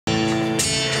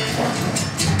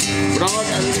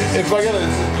If I gotta,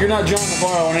 you're not John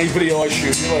Navarro on any video I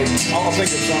shoot. You're like, I'll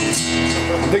think of something.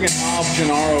 I'm thinking Bob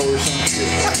Gennaro or some shit.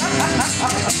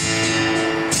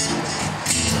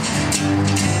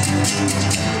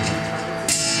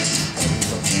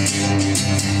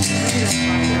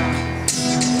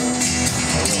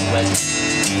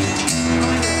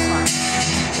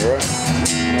 All right.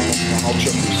 I'll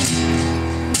check this.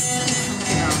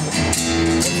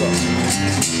 What's up?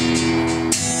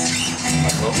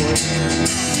 What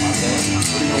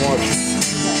are you gonna watch?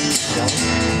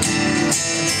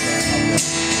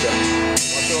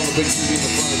 Watch it on the big TV in the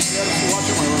front. Yeah, watch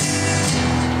it in my room.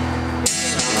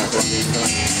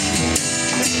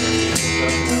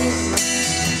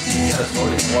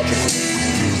 Watch it.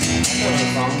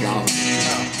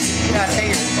 Yeah,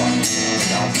 take it.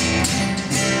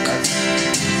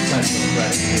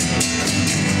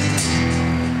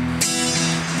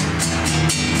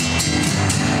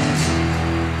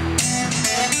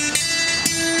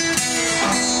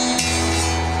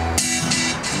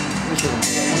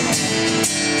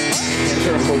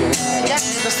 Yeah,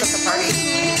 just at the party.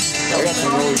 I got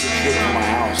some really good shit in my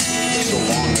house. It's so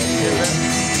long that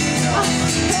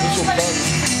this will cut.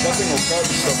 That thing will cut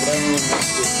and stuff, but I don't really mess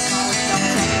with it.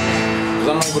 Because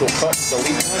I don't know if it'll cut and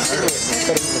delete it.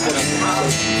 Cut it in the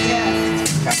front.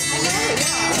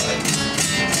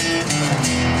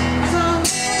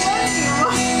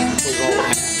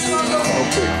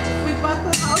 We bought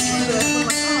the house with this. I'm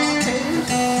like, oh, okay.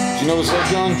 Do you notice that,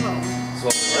 John?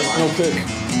 No pick.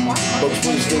 Bugs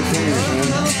Bunny still fingers, man.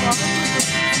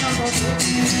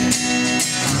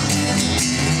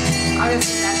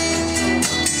 Obviously,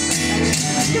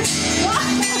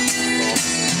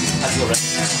 I feel right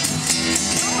now.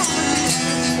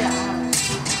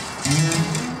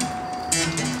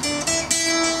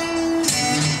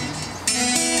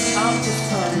 I'll just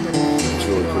tell everybody. It's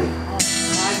really cool.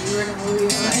 God, you were in a movie,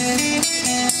 right?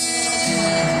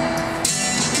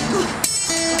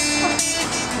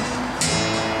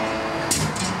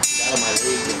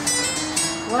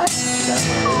 What?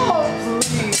 Oh,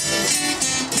 please.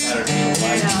 Saturday Night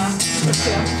Lights. Yeah.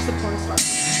 Okay, I'm just the porn star.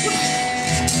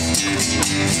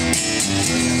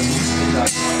 What's that?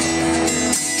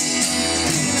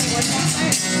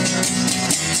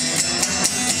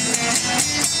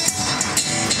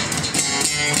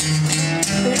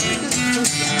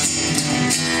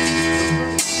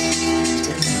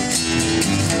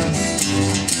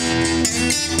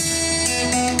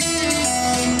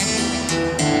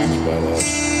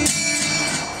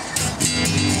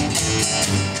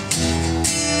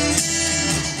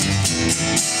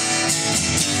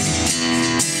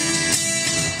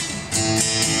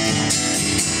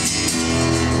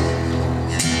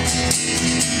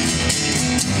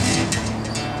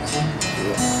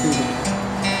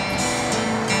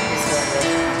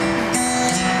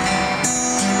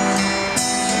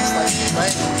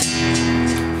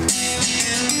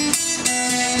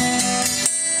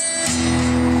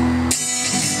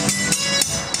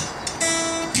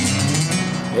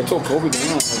 I told Kobe that,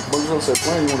 like, Bugs Bunny said,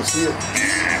 "Plan, you want to see it?"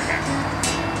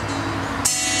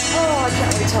 Oh, I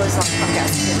can't wait till he's on the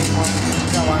podcast anymore.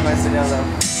 It's not long ways to go though.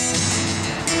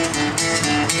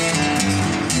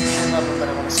 I love him, but I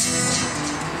want to see him.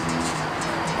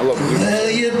 I love it. Well,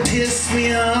 you piss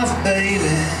me off,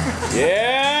 baby.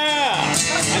 Yeah!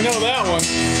 I know that one.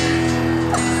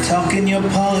 Talking your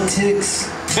politics.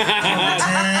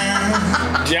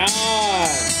 John!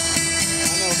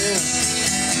 I know him.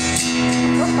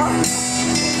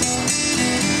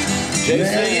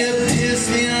 Well, you piss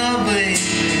me off, baby.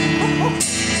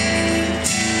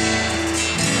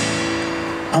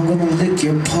 I'm gonna lick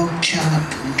your pork chop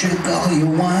and drink all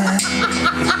your wine.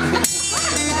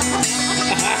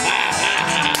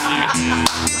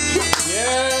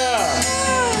 Yeah!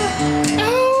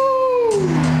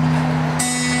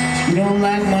 You don't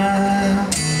like my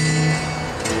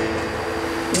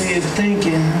way of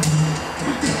thinking.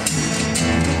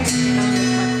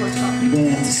 You're gonna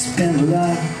have to spend a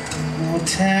lot more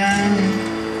time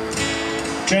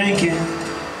drinking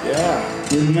Yeah.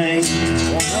 with me.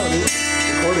 Well, no, dude.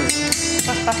 Recording.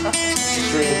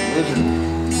 Straight original.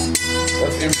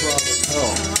 That's improv as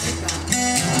hell.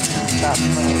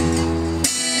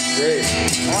 Great.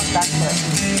 I want that clip.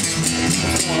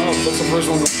 What's going on? That's the first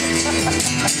one.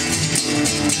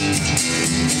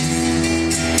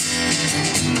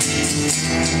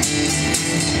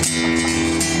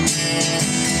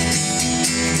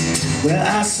 Well,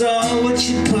 I saw what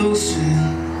you posted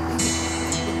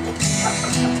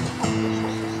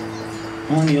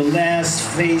on your last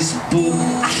Facebook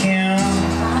account.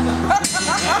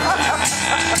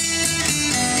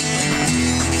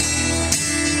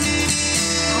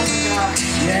 Oh my God.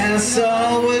 Yeah, I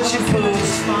saw what you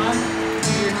posted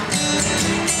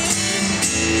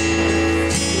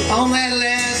on that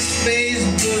last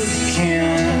Facebook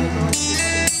account.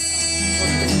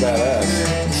 Badass.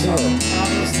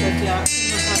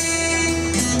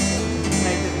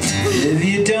 If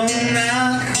you don't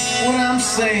knock what I'm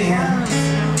saying,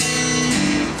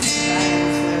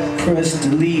 press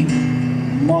delete,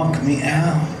 mark me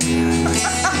out.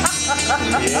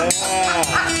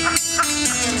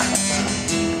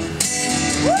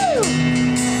 Yeah.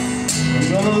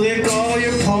 I'm gonna lick all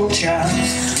your pork chops.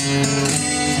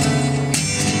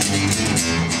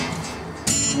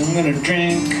 I'm gonna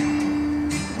drink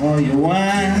all your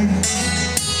wine.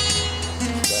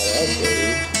 Badass,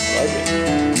 baby. I like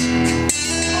it.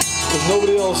 There's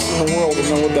nobody else in the world to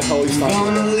know what the hell he's talking I'm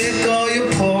gonna about. lick all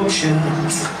your pork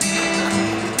chops.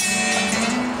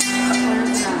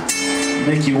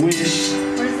 Make you wish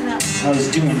I was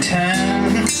doing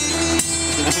time.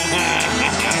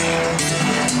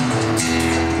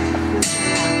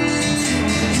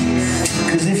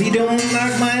 Cause if you don't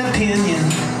like my opinion,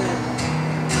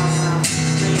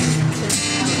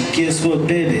 guess what,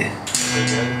 baby?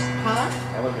 Huh?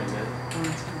 That would have been good.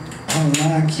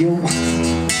 I like your